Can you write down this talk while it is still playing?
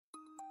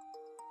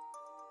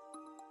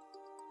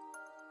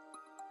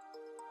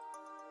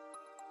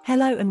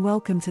Hello and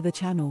welcome to the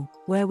channel,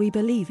 where we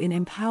believe in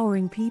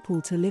empowering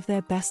people to live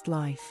their best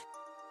life.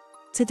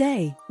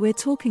 Today, we're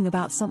talking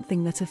about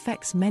something that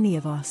affects many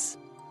of us: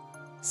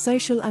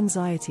 social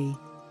anxiety.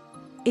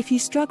 If you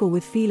struggle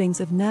with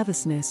feelings of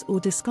nervousness or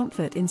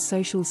discomfort in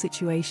social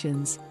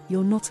situations,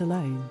 you're not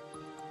alone.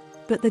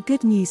 But the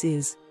good news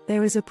is,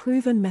 there is a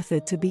proven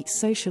method to beat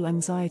social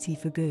anxiety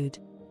for good.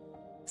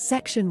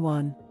 Section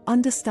 1: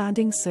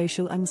 Understanding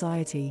social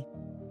anxiety.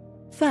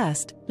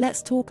 First,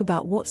 let's talk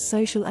about what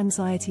social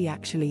anxiety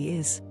actually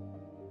is.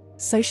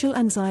 Social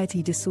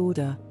anxiety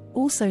disorder,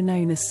 also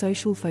known as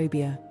social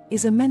phobia,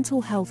 is a mental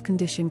health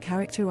condition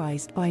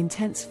characterized by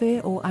intense fear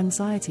or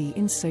anxiety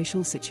in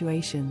social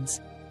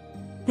situations.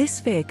 This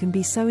fear can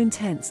be so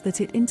intense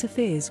that it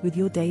interferes with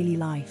your daily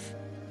life.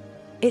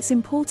 It's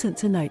important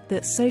to note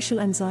that social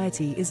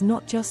anxiety is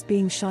not just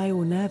being shy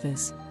or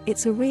nervous,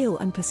 it's a real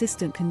and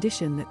persistent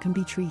condition that can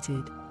be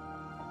treated.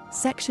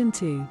 Section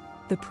 2: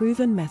 The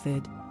proven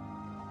method.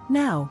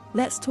 Now,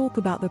 let's talk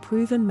about the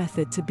proven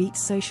method to beat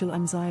social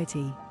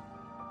anxiety.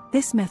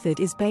 This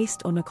method is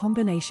based on a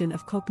combination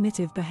of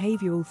cognitive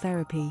behavioral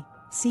therapy,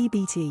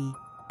 CBT,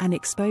 and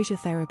exposure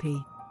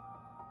therapy.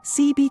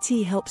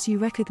 CBT helps you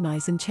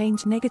recognize and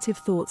change negative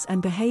thoughts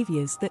and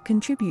behaviors that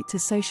contribute to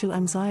social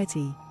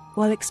anxiety,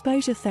 while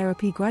exposure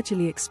therapy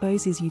gradually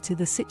exposes you to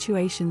the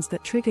situations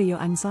that trigger your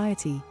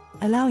anxiety,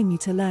 allowing you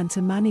to learn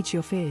to manage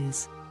your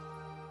fears.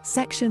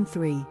 Section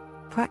 3: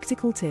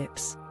 Practical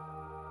tips.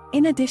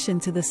 In addition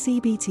to the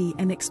CBT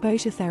and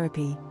exposure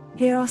therapy,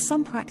 here are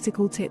some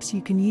practical tips you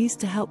can use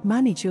to help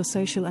manage your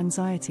social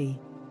anxiety.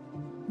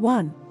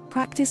 1.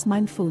 Practice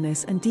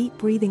mindfulness and deep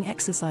breathing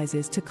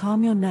exercises to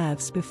calm your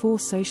nerves before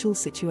social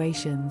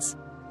situations.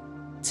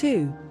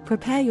 2.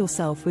 Prepare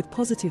yourself with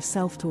positive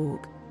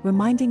self-talk,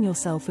 reminding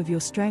yourself of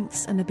your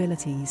strengths and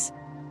abilities.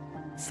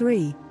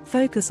 3.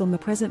 Focus on the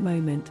present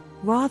moment,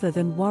 rather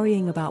than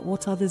worrying about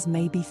what others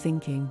may be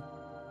thinking.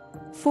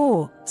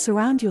 4.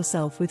 Surround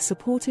yourself with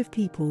supportive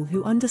people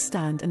who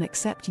understand and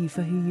accept you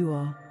for who you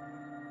are.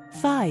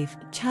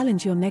 5.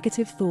 Challenge your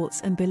negative thoughts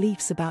and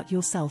beliefs about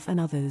yourself and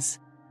others.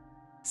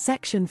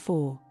 Section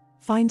 4: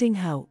 Finding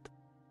help.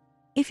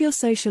 If your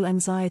social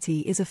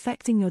anxiety is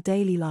affecting your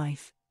daily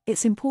life,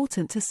 it's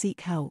important to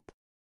seek help.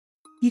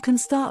 You can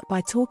start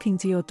by talking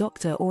to your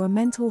doctor or a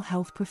mental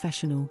health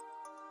professional.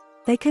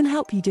 They can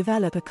help you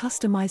develop a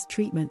customized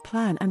treatment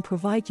plan and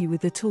provide you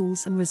with the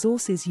tools and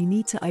resources you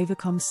need to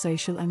overcome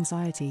social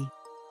anxiety.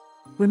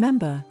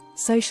 Remember,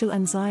 social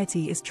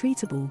anxiety is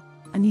treatable,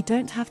 and you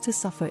don't have to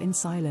suffer in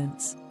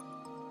silence.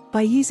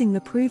 By using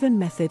the proven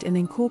method and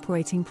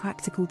incorporating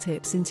practical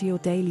tips into your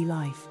daily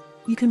life,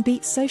 you can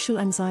beat social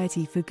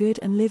anxiety for good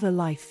and live a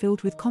life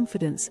filled with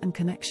confidence and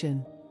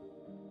connection.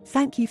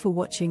 Thank you for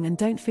watching, and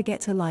don't forget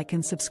to like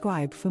and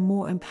subscribe for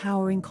more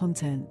empowering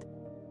content.